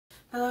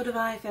Hello,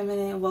 Divine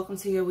Feminine. Welcome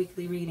to your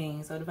weekly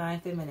reading. So, Divine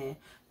Feminine,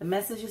 the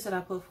messages that I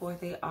put forth,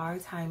 they are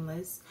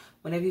timeless.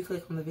 Whenever you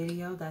click on the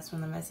video, that's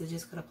when the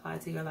messages could apply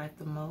to your life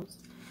the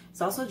most.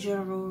 It's also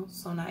general,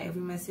 so not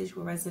every message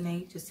will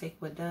resonate. Just take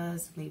what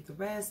does and leave the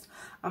rest.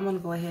 I'm going to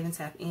go ahead and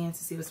tap in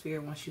to see what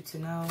Spirit wants you to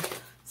know.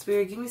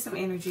 Spirit, give me some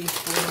energy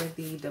for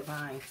the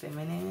Divine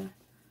Feminine.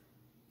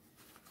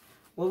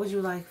 What would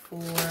you like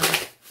for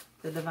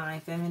the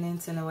Divine Feminine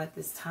to know at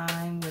this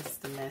time? What's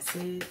the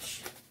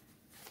message?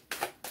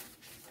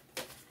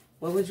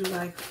 What would you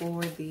like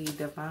for the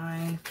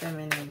Divine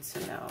Feminine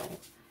to know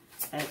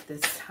at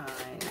this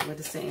time? What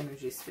is the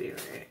energy,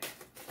 Spirit?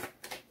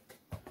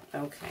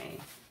 Okay.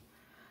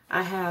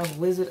 I have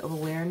Wizard of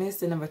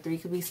Awareness. The number 3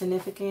 could be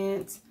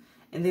significant.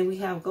 And then we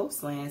have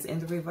Ghostlands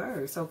in the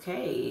reverse.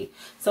 Okay.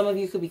 Some of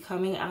you could be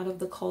coming out of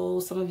the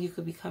cold. Some of you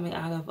could be coming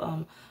out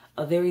of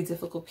a very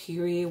difficult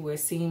period where it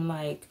seemed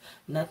like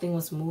nothing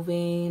was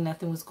moving,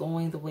 nothing was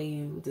going the way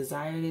you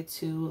desired it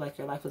to, like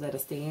your life was at a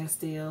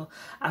standstill.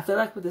 I feel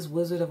like with this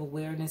Wizard of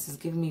Awareness is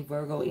giving me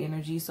Virgo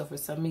energy. So for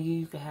some of you,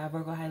 you could have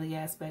Virgo highly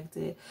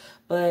aspected,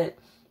 but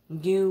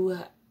you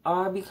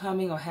are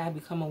becoming or have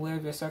become aware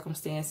of your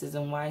circumstances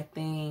and why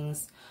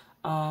things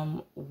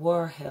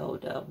were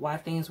held up, why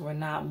things were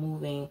not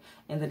moving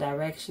in the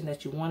direction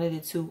that you wanted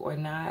it to, or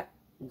not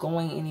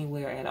going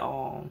anywhere at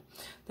all.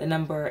 The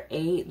number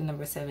 8, the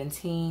number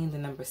 17, the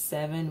number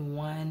 7,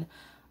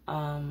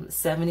 1,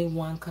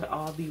 71 could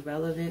all be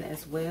relevant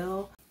as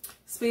well.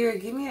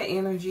 Spirit, give me an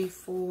energy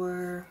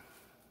for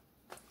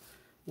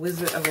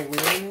Wizard of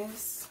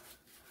Awareness.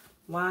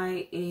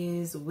 Why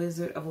is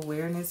Wizard of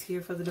Awareness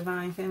here for the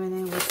Divine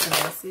Feminine? What's the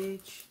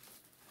message?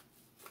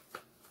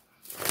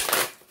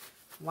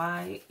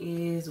 Why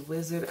is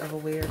Wizard of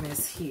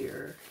Awareness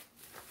here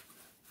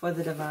for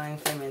the Divine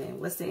Feminine?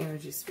 What's the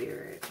energy,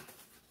 Spirit?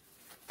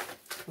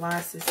 Why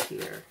is this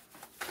here?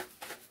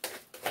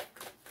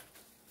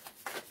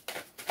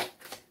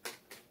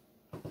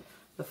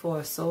 The Four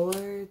of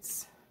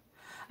Swords.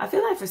 I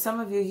feel like for some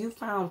of you, you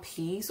found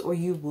peace, or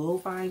you will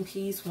find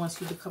peace once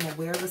you become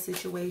aware of a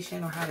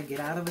situation or how to get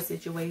out of a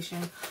situation.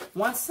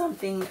 Once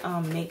something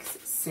makes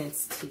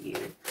sense to you.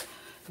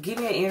 Give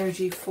me an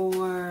energy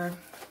for,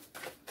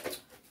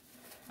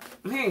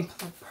 I'm hearing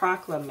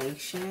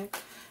proclamation.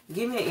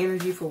 Give me an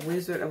energy for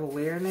Wizard of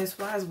Awareness.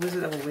 Why is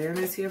Wizard of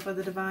Awareness here for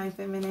the Divine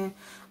Feminine?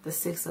 The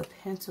Six of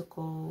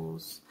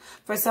Pentacles.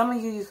 For some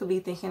of you, you could be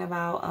thinking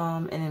about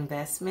an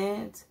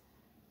investment.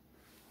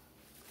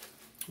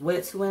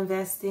 What to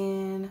invest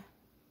in.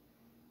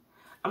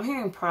 I'm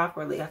hearing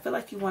properly. I feel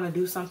like you want to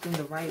do something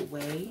the right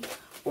way,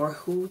 or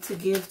who to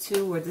give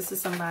to, or this is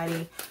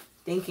somebody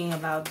thinking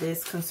about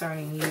this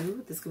concerning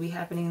you. This could be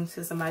happening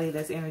to somebody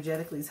that's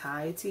energetically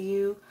tied to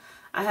you.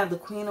 I have the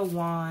Queen of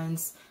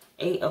Wands,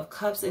 8 of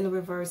Cups in the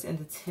reverse, and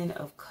the 10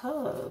 of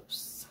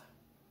Cups.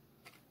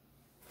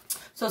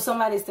 So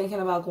somebody's thinking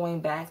about going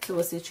back to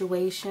a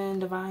situation,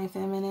 Divine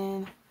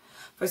Feminine.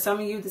 For some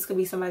of you, this could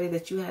be somebody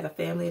that you had a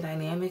family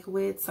dynamic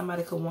with.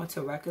 Somebody could want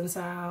to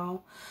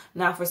reconcile.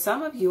 Now, for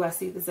some of you, I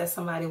see this as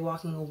somebody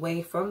walking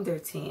away from their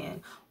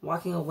 10,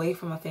 walking away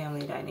from a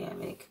family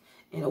dynamic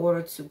in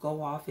order to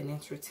go off and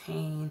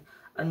entertain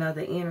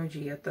another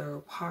energy, a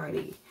third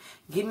party.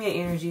 Give me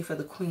an energy for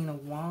the Queen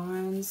of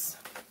Wands.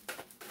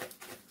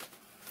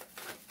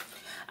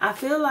 I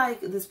feel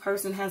like this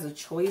person has a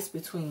choice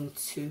between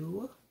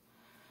two.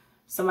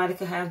 Somebody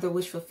could have their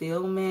wish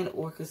fulfillment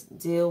or could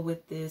deal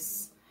with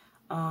this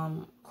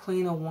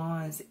Queen of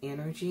Wands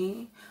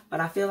energy. But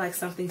I feel like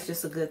something's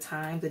just a good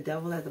time. The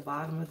Devil at the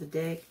bottom of the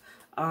deck.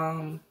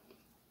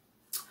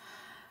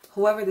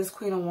 Whoever this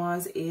Queen of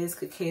Wands is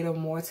could cater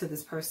more to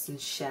this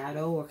person's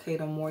shadow or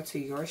cater more to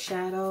your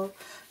shadow.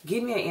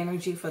 Give me an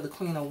energy for the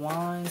Queen of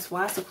Wands.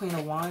 Why is the Queen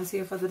of Wands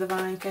here for the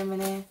Divine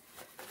Feminine?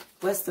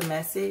 What's the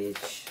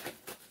message?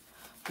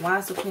 Why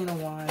is the Queen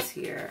of Wands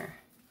here?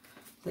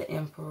 The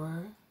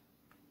Emperor.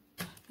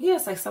 Yeah,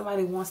 it's like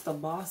somebody wants to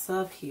boss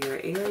up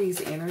here.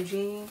 Aries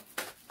energy.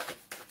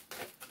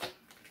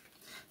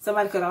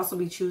 Somebody could also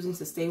be choosing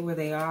to stay where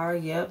they are.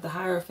 Yep, the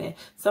Hierophant.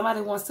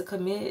 Somebody wants to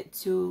commit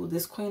to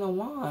this Queen of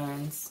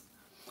Wands.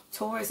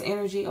 Taurus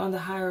energy on the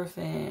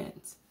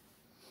Hierophant.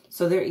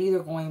 So they're either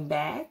going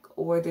back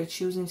or they're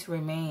choosing to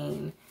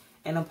remain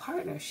in a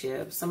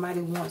partnership.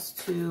 Somebody wants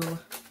to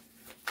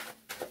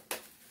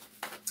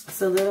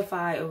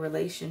solidify a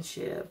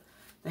relationship.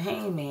 The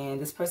Hangman.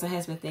 This person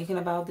has been thinking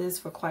about this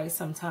for quite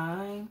some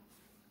time.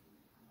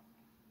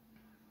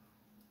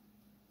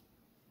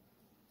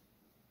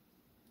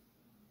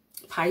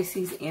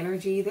 Pisces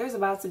energy. There's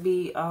about to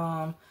be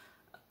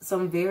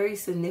some very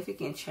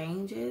significant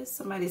changes.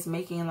 Somebody's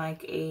making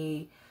like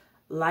a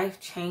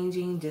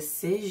life-changing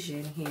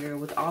decision here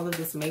with all of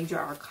this major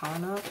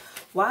arcana.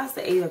 Why is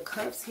the 8 of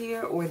Cups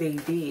here? Or they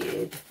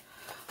did.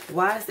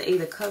 Why is the 8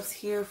 of Cups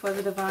here for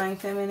the Divine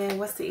Feminine?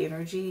 What's the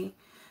energy?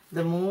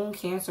 The Moon,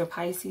 Cancer,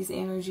 Pisces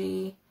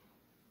energy.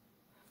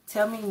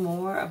 Tell me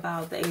more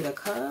about the 8 of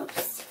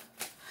Cups.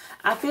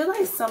 I feel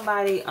like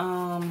somebody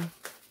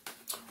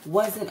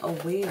wasn't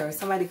aware.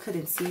 Somebody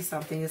couldn't see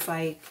something. It's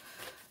like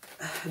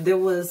there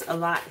was a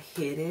lot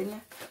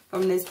hidden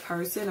from this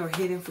person or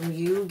hidden from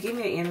you. Give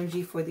me an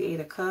energy for the 8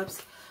 of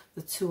Cups,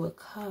 the 2 of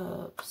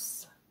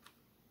Cups.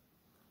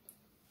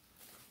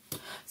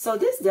 So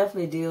this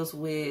definitely deals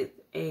with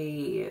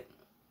a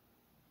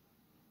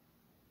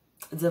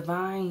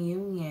divine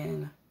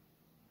union.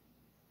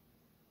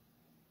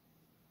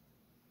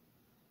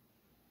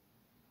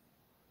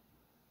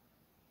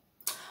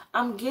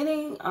 I'm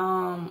getting,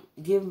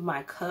 give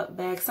my cup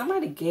back.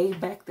 Somebody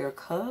gave back their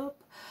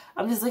cup.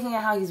 I'm just looking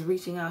at how he's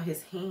reaching out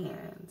his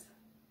hand.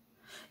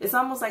 It's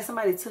almost like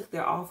somebody took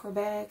their offer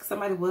back.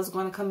 Somebody was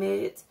going to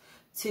commit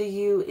to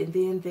you and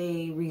then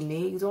they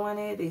reneged on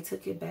it. They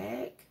took it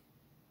back.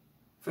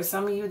 For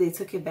some of you, they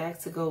took it back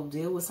to go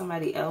deal with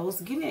somebody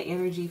else. Give me an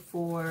energy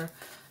for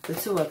the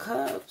 2 of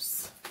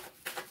Cups.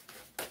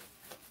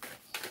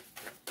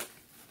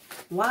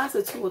 Why is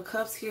the 2 of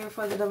Cups here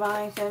for the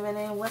Divine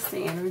Feminine? What's the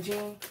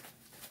energy?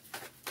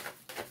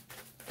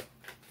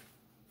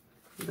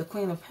 The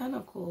Queen of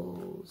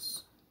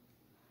Pentacles.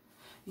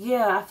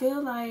 Yeah, I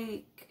feel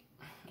like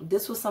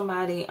this was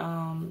somebody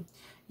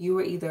you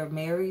were either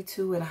married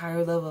to in a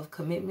higher level of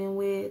commitment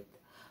with.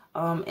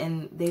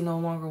 And they no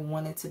longer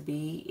wanted to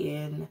be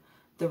in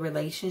the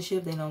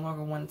relationship. They no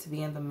longer wanted to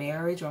be in the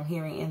marriage, or I'm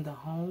hearing in the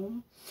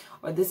home.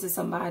 Or this is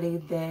somebody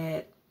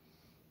that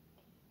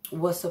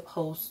was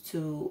supposed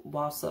to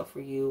boss up for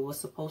you, was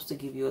supposed to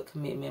give you a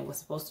commitment, was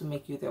supposed to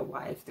make you their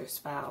wife, their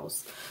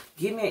spouse.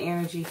 Give me an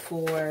energy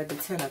for the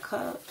 10 of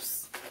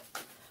Cups.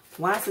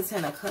 Why is the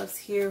 10 of Cups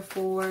here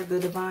for the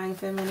Divine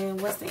Feminine?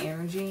 What's the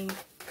energy?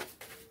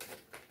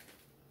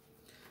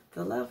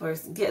 The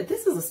Lovers. Yeah,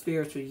 this is a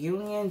spiritual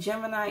union.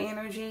 Gemini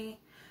energy.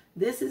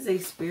 This is a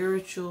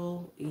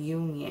spiritual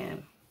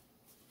union.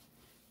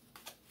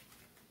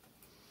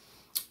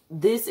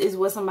 This is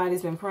what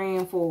somebody's been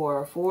praying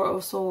for. 4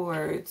 of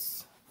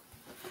Swords.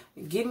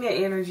 Give me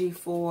an energy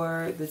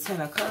for the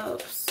 10 of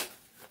Cups.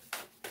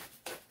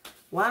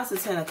 Why is the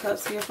 10 of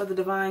Cups here for the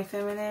Divine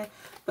Feminine?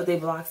 But they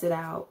blocked it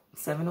out.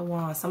 7 of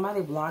Wands. Somebody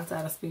blocked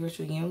out a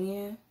spiritual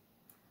union.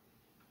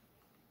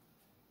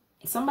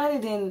 Somebody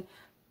didn't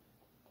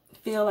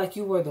feel like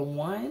you were the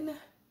one.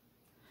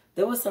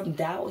 There was some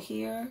doubt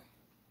here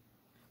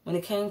when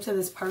it came to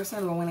this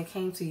person, or when it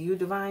came to you,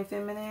 Divine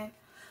Feminine.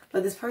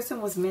 But this person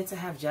was meant to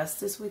have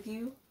justice with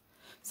you.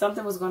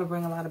 Something was going to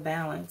bring a lot of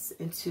balance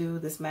into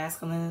this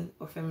masculine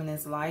or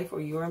feminine's life,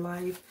 or your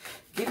life.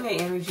 Give me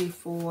an energy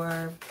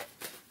for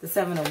the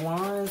 7 of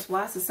Wands.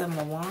 Why is the 7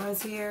 of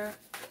Wands here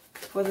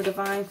for the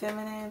Divine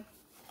Feminine?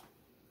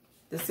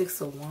 The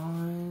 6 of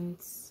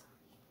Wands.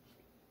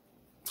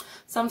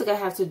 Something I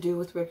have to do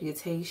with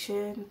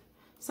reputation.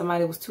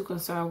 Somebody was too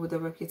concerned with their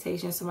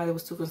reputation. Somebody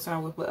was too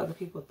concerned with what other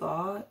people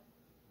thought.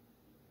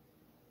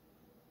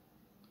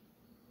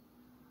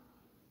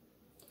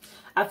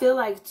 I feel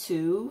like,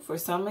 too, for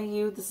some of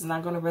you, this is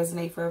not going to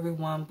resonate for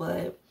everyone,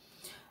 but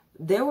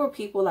there were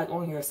people like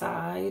on your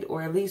side,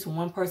 or at least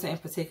one person in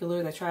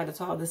particular, that tried to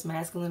talk this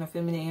masculine or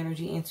feminine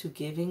energy into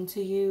giving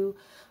to you.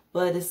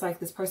 But it's like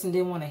this person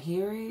didn't want to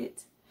hear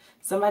it.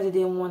 Somebody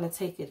didn't want to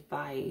take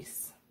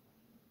advice.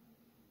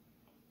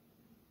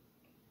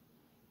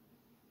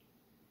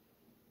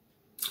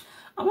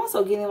 I'm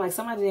also getting like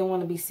somebody didn't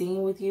want to be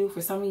seen with you.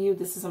 For some of you,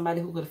 this is somebody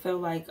who could have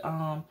felt like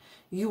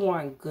you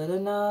weren't good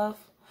enough,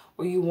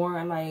 or you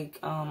weren't like,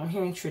 I'm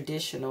hearing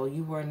traditional.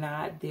 You were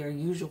not their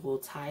usual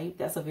type.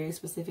 That's a very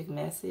specific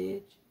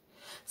message.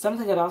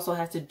 Something could also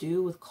have to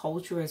do with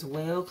culture as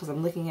well, because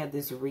I'm looking at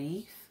this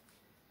wreath.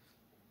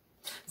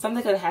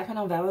 Something could happen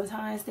on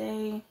Valentine's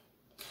Day.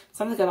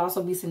 Something could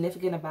also be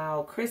significant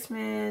about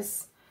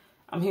Christmas.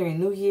 I'm hearing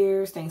New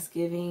Year's,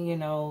 Thanksgiving, you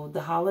know,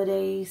 the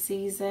holiday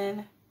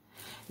season.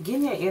 Give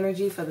me an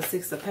energy for the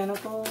 6 of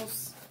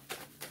Pentacles.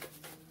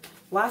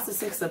 Why is the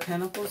 6 of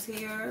Pentacles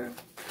here?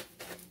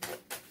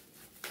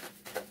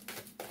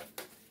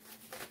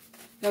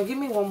 Now give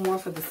me one more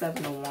for the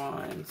 7 of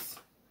Wands.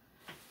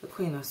 The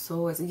Queen of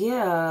Swords.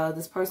 Yeah,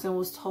 this person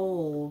was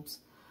told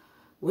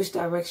which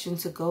direction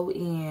to go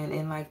in,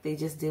 and like they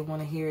just didn't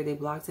want to hear it. They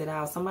blocked it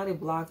out. Somebody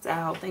blocked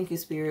out, thank you,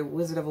 Spirit,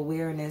 Wizard of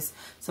Awareness,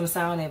 some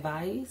sound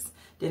advice.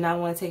 Did not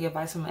want to take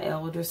advice from an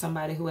elder,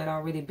 somebody who had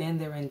already been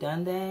there and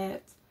done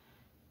that.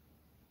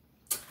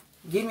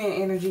 Give me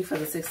an energy for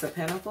the 6 of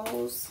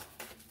Pentacles.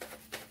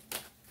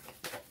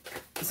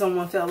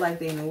 Someone felt like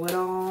they knew it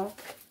all.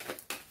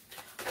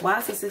 Why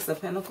is the 6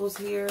 of Pentacles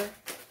here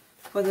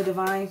for the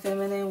Divine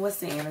Feminine? What's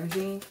the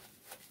energy?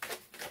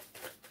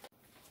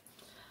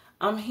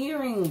 I'm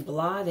hearing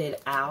blotted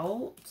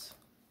out.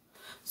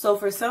 So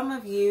for some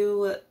of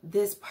you,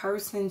 this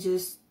person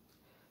just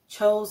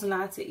chose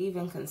not to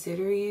even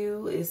consider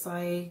you. It's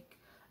like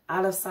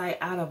out of sight,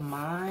 out of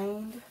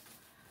mind.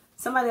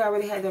 Somebody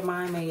already had their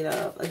mind made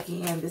up.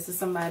 Again, this is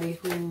somebody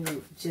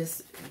who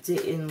just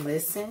didn't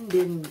listen,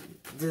 didn't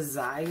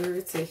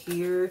desire to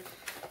hear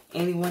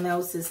anyone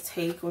else's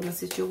take on the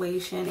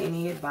situation,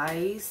 any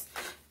advice.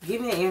 Give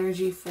me an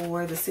energy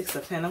for the 6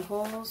 of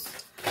Pentacles.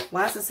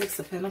 Why is the 6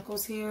 of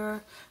Pentacles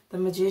here? The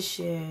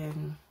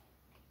Magician.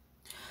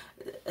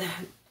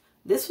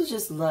 This was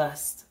just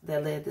lust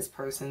that led this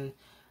person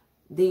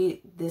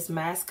This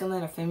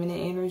masculine or feminine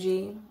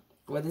energy,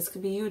 or this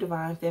could be you,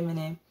 divine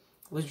feminine,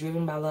 was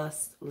driven by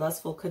lust,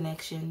 lustful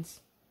connections.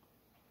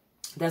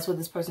 That's what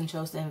this person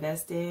chose to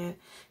invest in.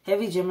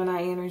 Heavy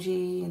Gemini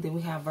energy. And then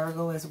we have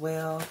Virgo as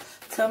well.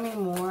 Tell me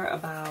more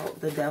about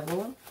the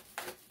devil.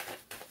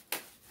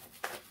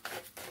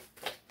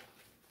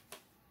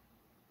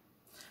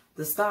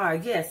 The star.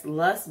 Yes,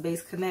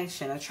 lust-based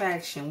connection,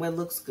 attraction, what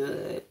looks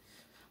good,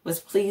 what's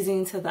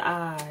pleasing to the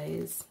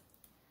eyes.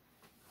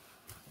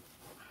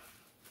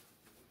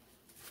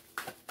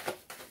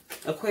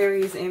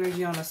 Aquarius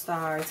energy on a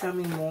star. Tell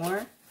me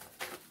more.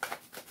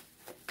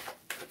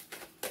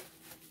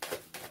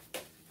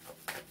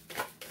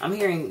 I'm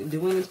hearing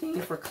do anything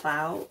for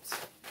clout.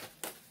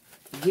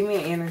 Give me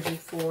an energy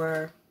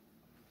for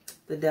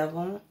the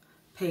devil.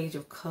 Page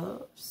of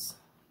Cups.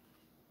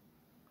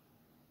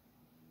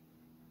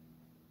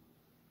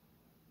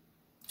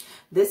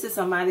 This is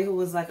somebody who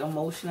was like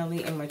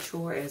emotionally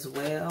immature as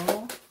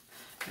well.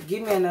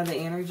 Give me another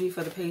energy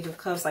for the Page of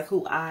Cups. Like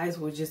whose eyes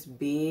were just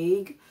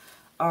big.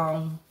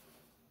 I'm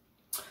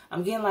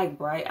getting like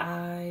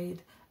bright-eyed.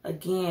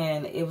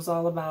 Again, it was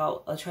all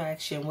about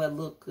attraction, what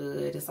looked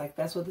good. It's like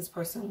that's what this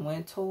person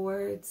went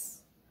towards.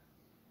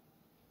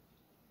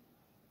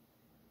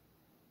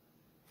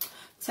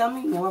 Tell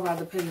me more about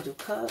the Page of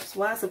Cups.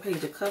 Why is the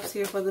Page of Cups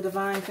here for the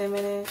divine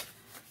feminine?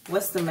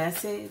 What's the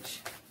message?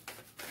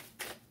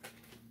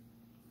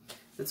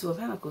 The Two of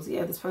Pentacles.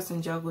 Yeah, this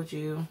person juggled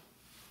you.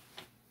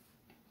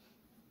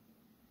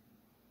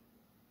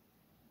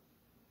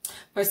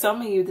 For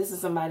some of you, this is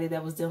somebody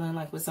that was dealing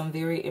like with some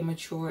very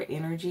immature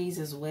energies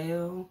as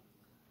well.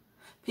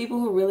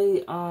 People who really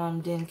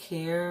didn't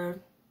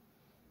care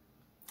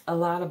a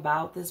lot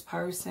about this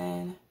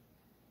person.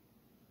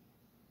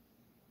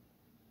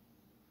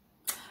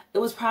 It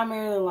was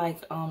primarily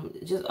like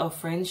just a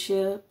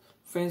friendship,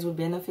 friends with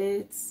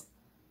benefits.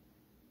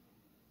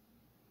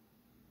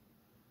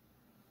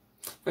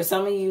 For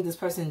some of you, this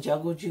person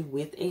juggled you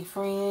with a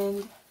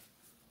friend.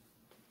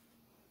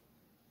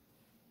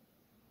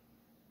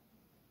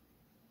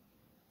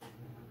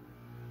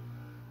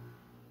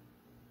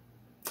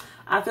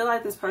 I feel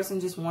like this person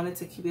just wanted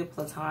to keep it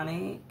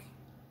platonic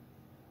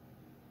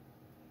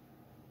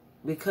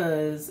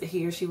because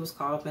he or she was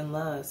caught up in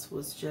lust,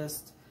 was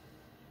just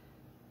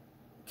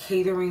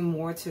catering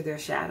more to their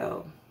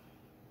shadow.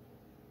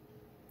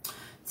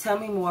 Tell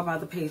me more about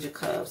the Page of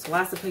Cups.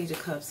 Why is the Page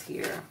of Cups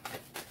here?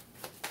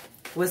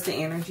 What's the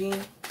energy?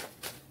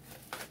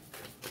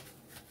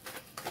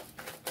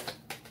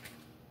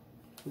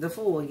 The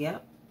Fool,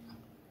 yep.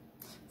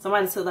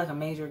 Somebody took like a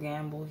major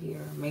gamble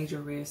here, major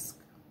risk.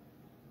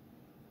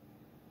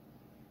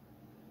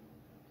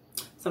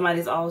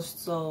 Somebody's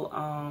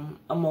also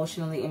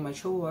emotionally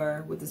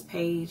immature with this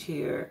page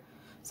here.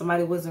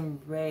 Somebody wasn't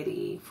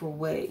ready for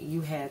what you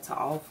had to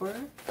offer.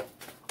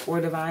 Or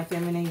divine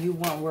feminine, you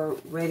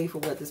weren't ready for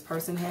what this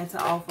person had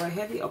to offer.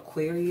 Heavy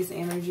Aquarius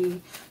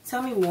energy.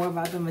 Tell me more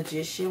about the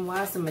Magician.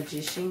 Why is the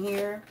Magician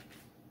here?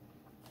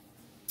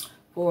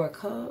 Four of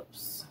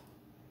Cups.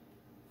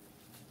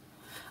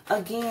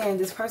 Again,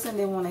 this person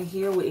didn't want to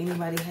hear what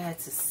anybody had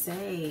to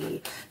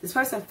say. This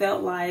person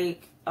felt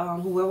like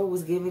whoever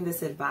was giving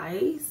this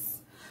advice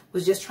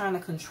was just trying to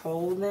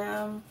control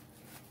them.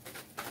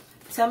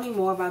 Tell me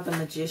more about the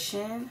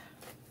Magician.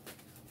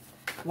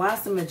 Why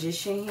is the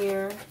Magician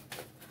here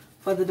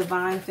for the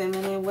divine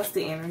feminine? What's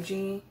the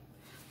energy?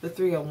 The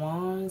Three of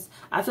Wands.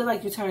 I feel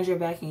like you turned your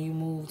back and you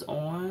moved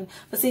on.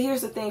 But see,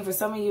 here's the thing. For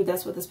some of you,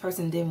 that's what this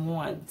person didn't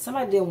want.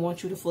 Somebody didn't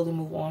want you to fully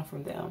move on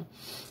from them.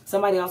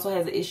 Somebody also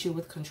has an issue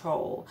with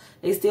control.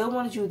 They still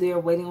wanted you there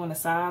waiting on the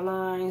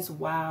sidelines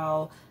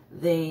while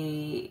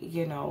they,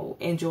 you know,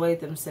 enjoyed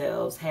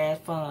themselves, had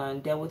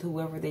fun, dealt with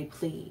whoever they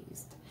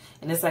pleased.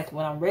 And it's like,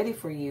 when I'm ready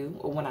for you,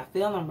 or when I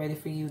feel I'm ready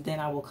for you, then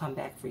I will come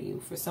back for you.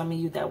 For some of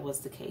you, that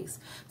was the case.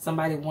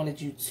 Somebody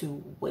wanted you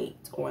to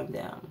wait on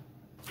them.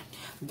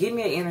 Give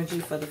me an energy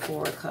for the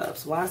Four of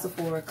Cups. Why is the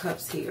Four of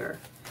Cups here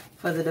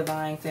for the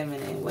divine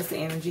feminine? What's the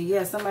energy?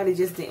 Yeah, somebody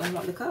just didn't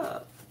want the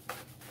cup.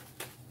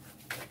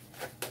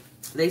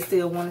 They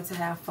still wanted to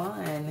have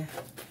fun.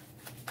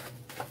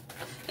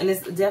 And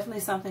it's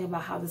definitely something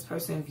about how this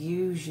person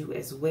views you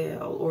as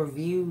well, or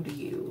viewed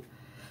you.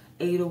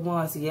 Eight of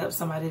Wands. Yep,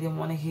 somebody didn't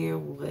want to hear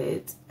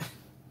what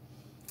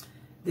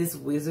this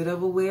Wizard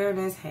of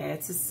Awareness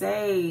had to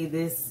say.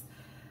 This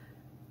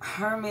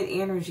Hermit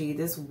energy,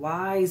 this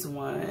wise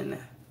one.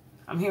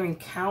 I'm hearing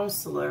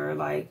counselor.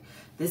 Like,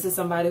 this is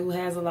somebody who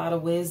has a lot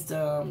of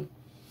wisdom.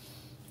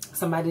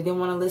 Somebody didn't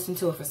want to listen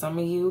to it. For some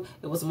of you,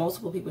 it was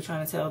multiple people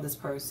trying to tell this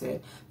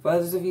person. For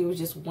others of you, it was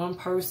just one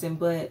person,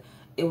 but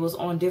it was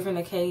on different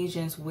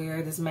occasions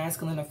where this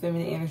masculine or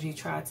feminine energy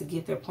tried to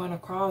get their point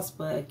across.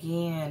 But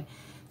again,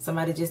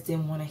 somebody just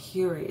didn't want to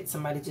hear it.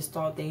 Somebody just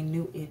thought they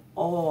knew it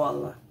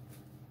all.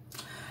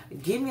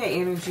 Give me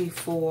an energy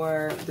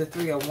for the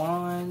Three of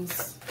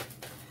Wands.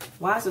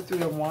 Why is the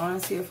Three of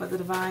Wands here for the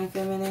divine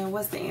feminine?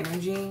 What's the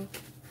energy?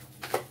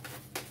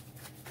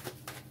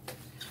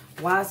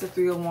 Why is the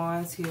Three of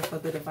Wands here for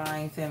the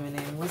divine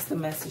feminine? What's the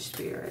message,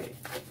 spirit?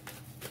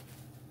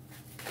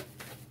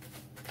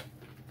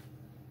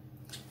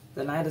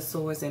 The Knight of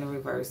Swords in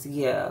reverse.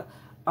 Yeah.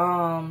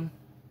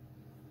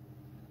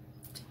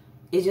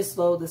 It just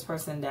slowed this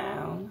person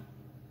down.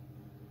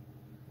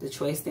 The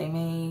choice they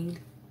made.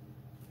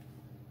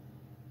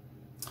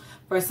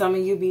 For some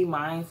of you, be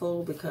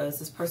mindful because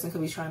this person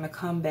could be trying to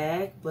come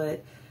back,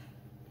 but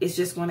it's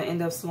just going to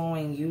end up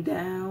slowing you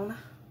down.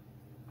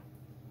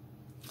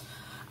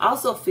 I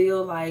also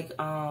feel like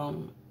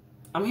I'm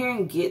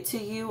hearing get to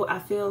you. I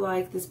feel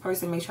like this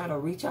person may try to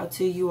reach out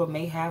to you or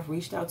may have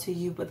reached out to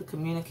you, but the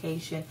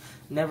communication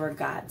never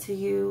got to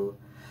you.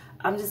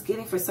 I'm just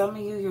getting, for some of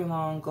you, you're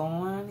long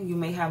gone. You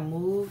may have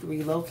moved,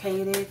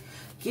 relocated.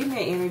 Give me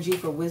an energy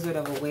for Wizard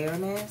of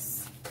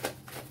Awareness.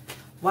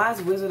 Why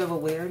is Wizard of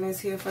Awareness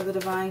here for the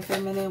Divine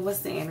Feminine? What's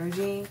the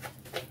energy?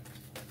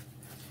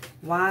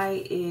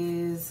 Why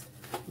is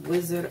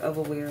Wizard of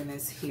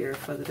Awareness here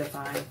for the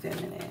Divine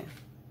Feminine?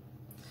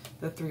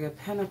 The Three of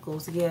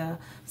Pentacles. Yeah,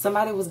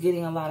 somebody was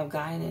getting a lot of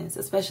guidance,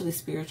 especially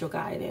spiritual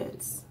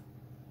guidance.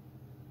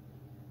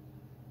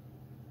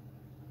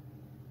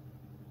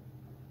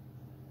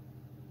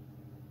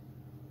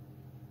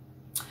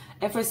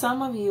 And for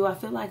some of you, I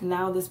feel like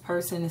now this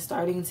person is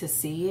starting to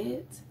see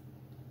it.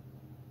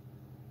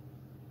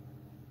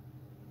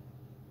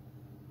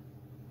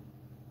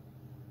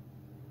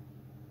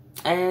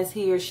 As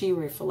he or she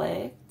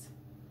reflects.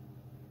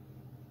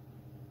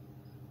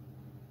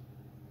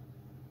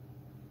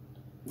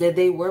 That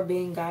they were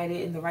being guided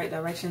in the right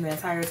direction the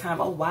entire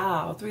time. Oh,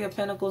 wow. Three of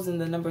Pentacles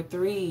and the number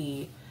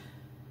 3.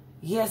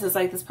 Yes, it's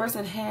like this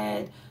person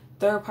had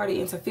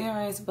third-party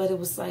interference, but it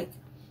was like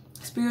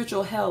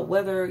spiritual help,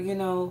 whether, you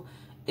know,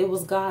 it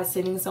was God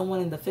sending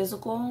someone in the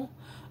physical,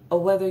 or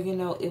whether, you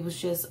know, it was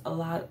just a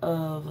lot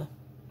of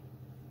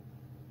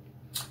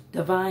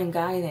divine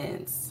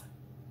guidance.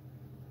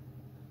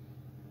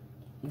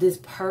 This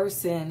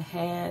person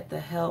had the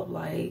help,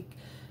 like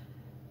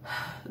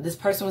this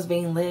person was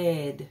being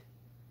led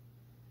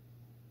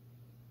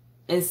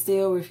and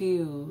still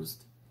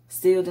refused,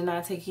 still did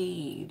not take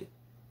heed,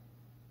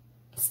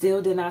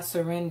 still did not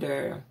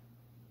surrender.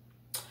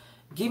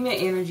 Give me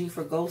an energy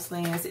for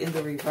Ghostlands in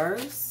the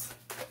reverse.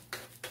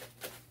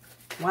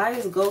 Why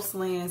is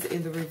Ghostlands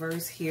in the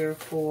reverse here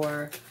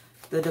for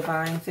the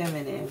Divine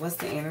Feminine? What's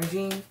the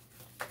energy?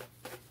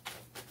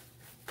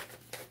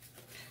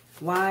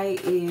 Why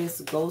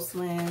is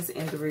Ghostlands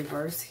in the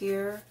reverse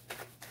here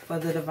for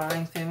the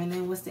Divine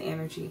Feminine? What's the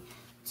energy?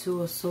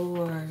 Two of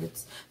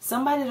Swords.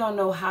 Somebody don't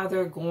know how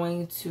they're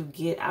going to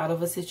get out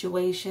of a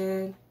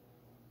situation.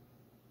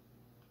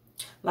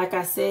 Like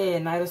I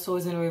said, Knight of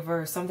Swords in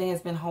reverse. Something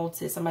has been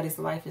halted. Somebody's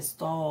life is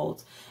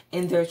stalled.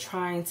 And they're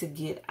trying to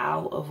get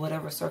out of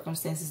whatever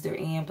circumstances they're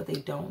in, but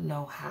they don't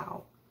know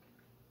how.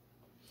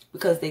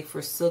 Because they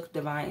forsook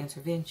divine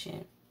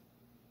intervention.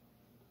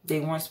 They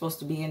weren't supposed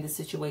to be in this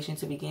situation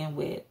to begin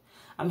with.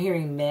 I'm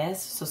hearing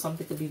mess, so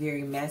something could be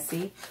very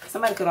messy.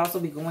 Somebody could also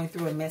be going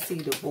through a messy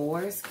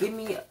divorce. Give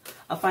me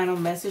a final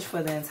message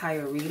for the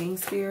entire reading,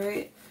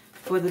 Spirit,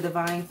 for the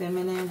Divine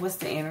Feminine. What's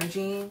the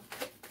energy?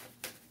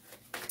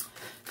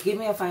 Give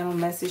me a final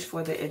message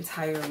for the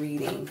entire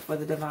reading for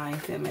the Divine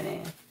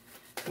Feminine.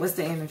 What's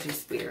the energy,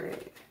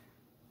 Spirit?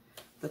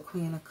 The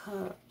Queen of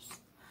Cups.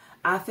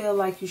 I feel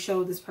like you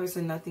showed this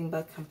person nothing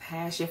but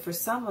compassion. For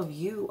some of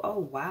you, oh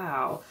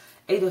wow.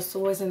 8 of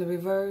Swords in the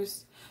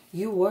reverse.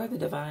 You were the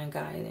divine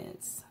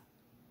guidance.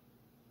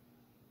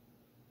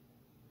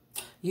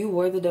 You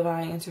were the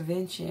divine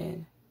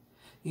intervention.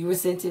 You were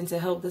sent in to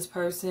help this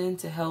person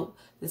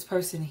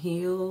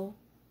heal.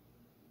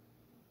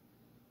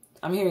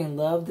 I'm hearing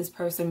love this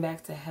person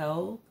back to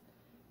health.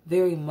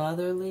 Very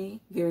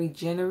motherly, very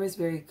generous,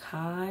 very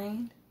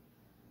kind.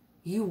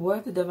 You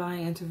were the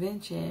divine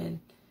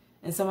intervention.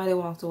 And somebody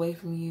walked away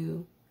from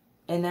you.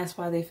 And that's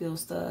why they feel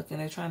stuck. And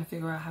they're trying to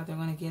figure out how they're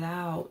going to get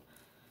out.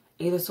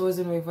 8 of Swords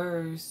in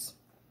reverse.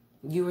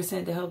 You were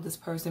sent to help this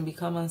person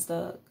become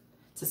unstuck.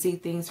 To see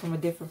things from a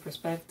different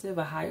perspective.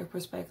 A higher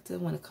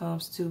perspective when it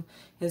comes to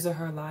his or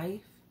her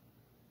life.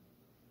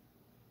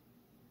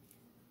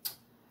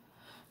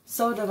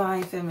 So,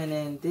 Divine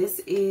Feminine, this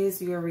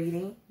is your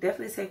reading.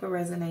 Definitely take what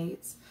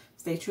resonates.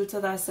 Stay true to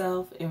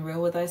thyself and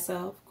real with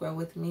thyself. Grow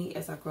with me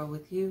as I grow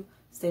with you.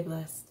 Stay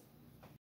blessed.